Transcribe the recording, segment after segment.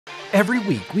Every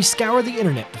week, we scour the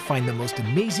internet to find the most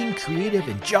amazing, creative,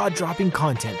 and jaw-dropping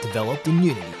content developed in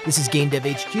Unity. This is GameDev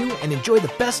HQ, and enjoy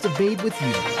the best of Made with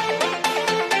Unity.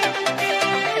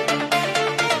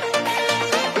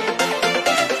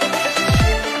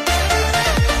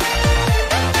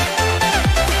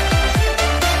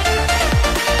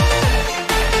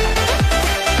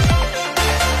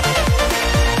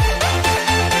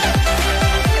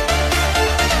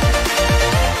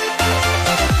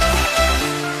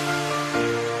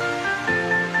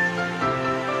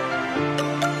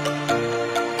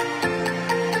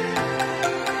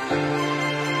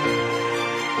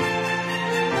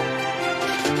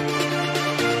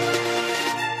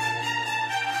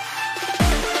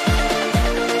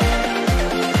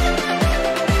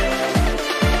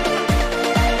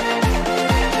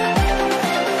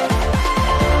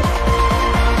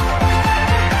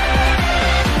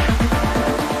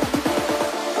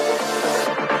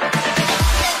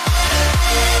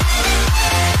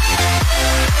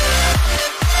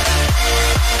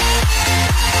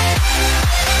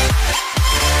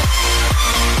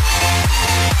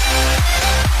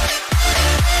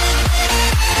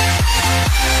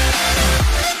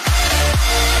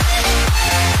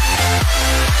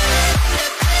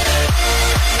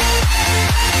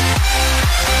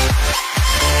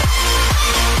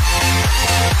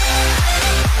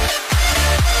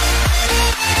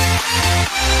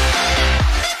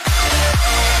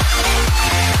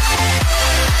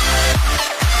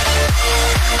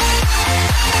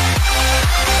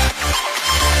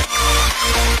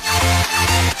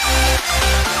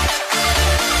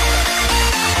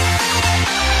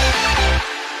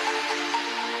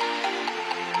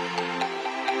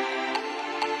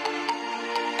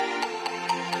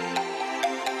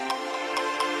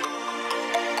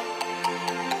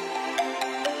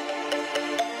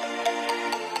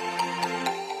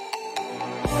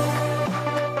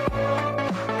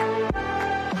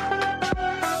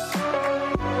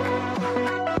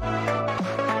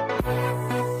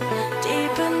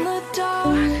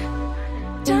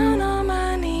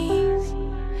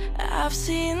 I've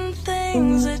seen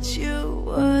things that you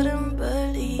wouldn't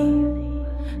believe.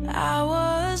 I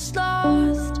was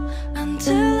lost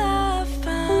until I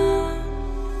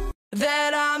found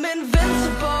that I'm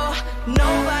invincible.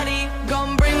 Nobody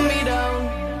gon' bring me down.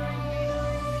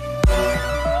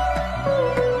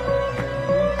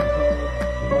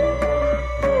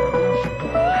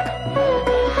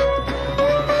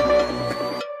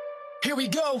 Here we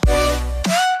go.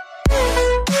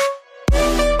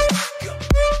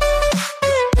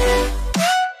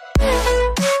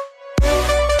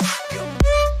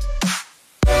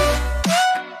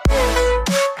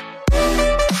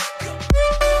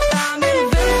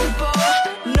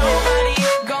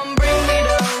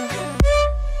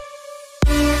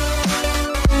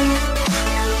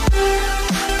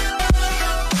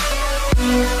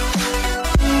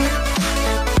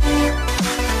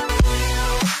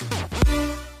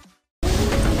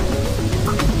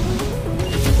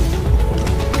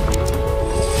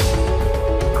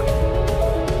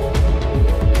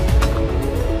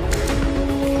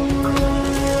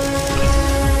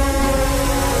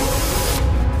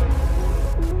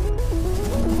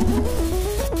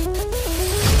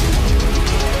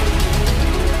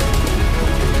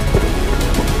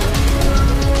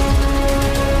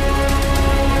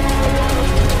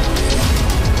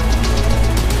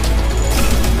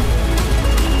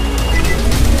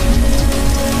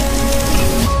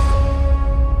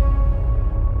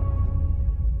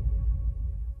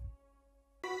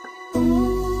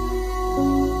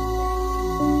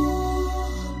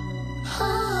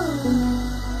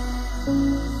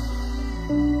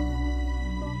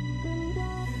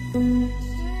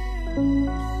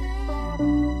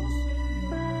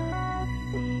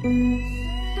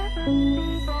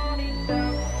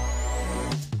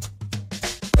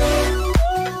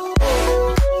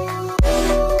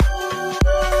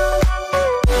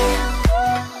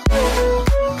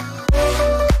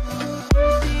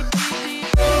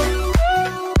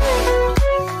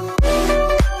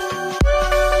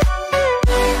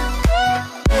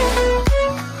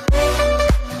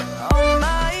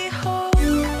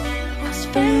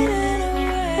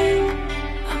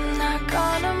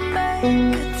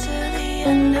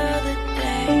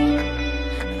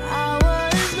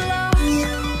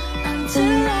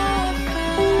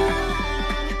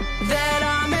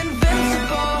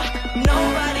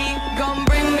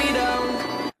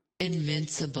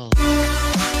 Invincible.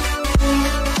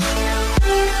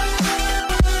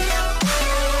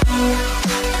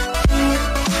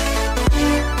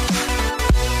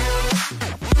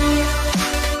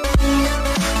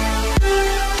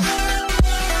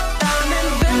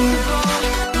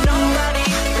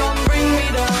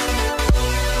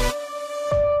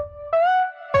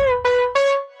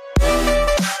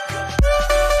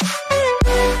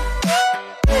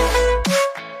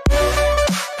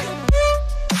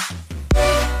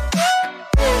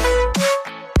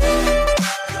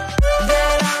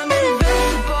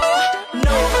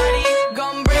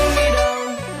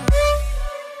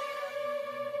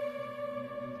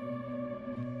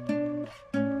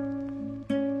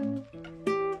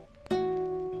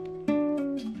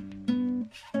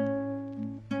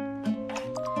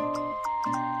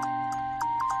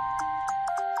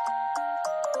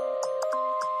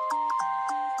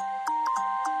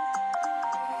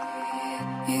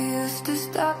 You used to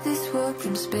stop this world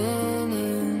from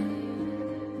spinning.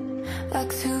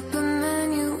 Like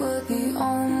Superman, you were the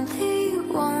only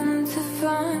one to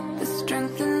find the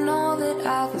strength in all that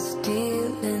I was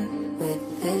dealing with.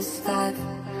 This life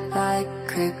like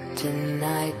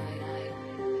kryptonite.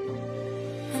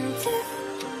 And if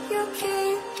you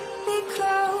keep me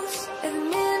close, a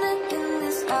minute in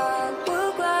this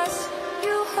hourglass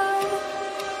you hold.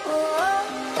 Oh, oh,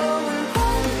 oh, and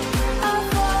when I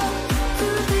fall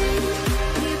too deep,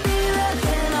 you be right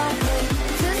when I wait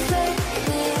to save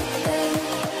me,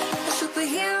 a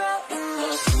superhero in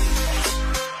your sleep.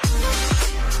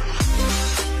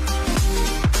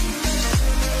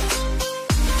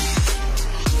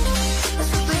 A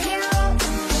superhero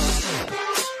in your sleep.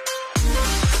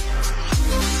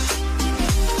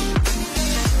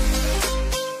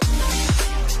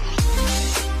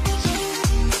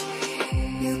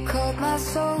 You caught my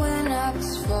soul when I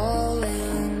was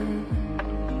falling.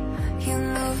 You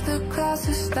moved the clouds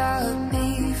to stop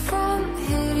me from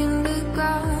hitting the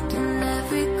ground. In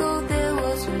every goal there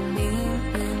was a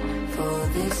meaning. For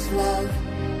this love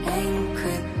ain't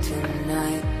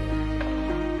kryptonite.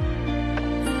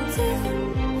 And if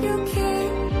you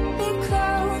keep me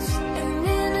close, a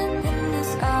minute in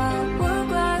this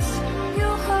hourglass you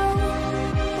hold.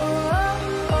 Oh,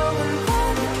 oh, oh, and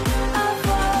when I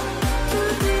fall too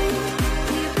deep,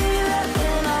 you be right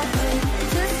when I wait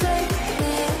to save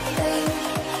me,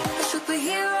 a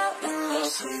superhero in your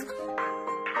sleep.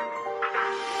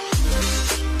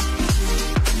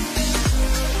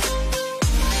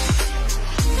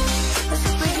 A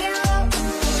superhero in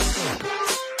your sleep.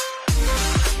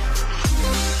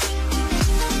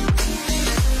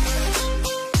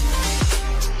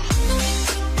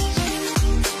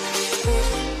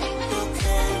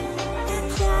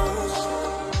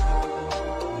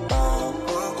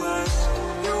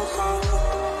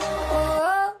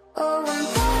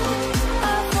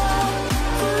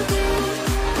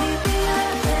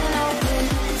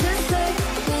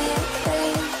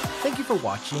 Thank you for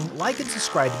watching. Like and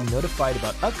subscribe to be notified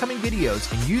about upcoming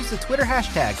videos, and use the Twitter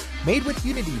hashtag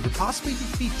MadeWithUnity to possibly be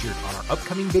featured on our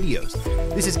upcoming videos.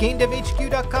 This is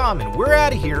GameDevHQ.com, and we're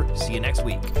out of here. See you next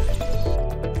week.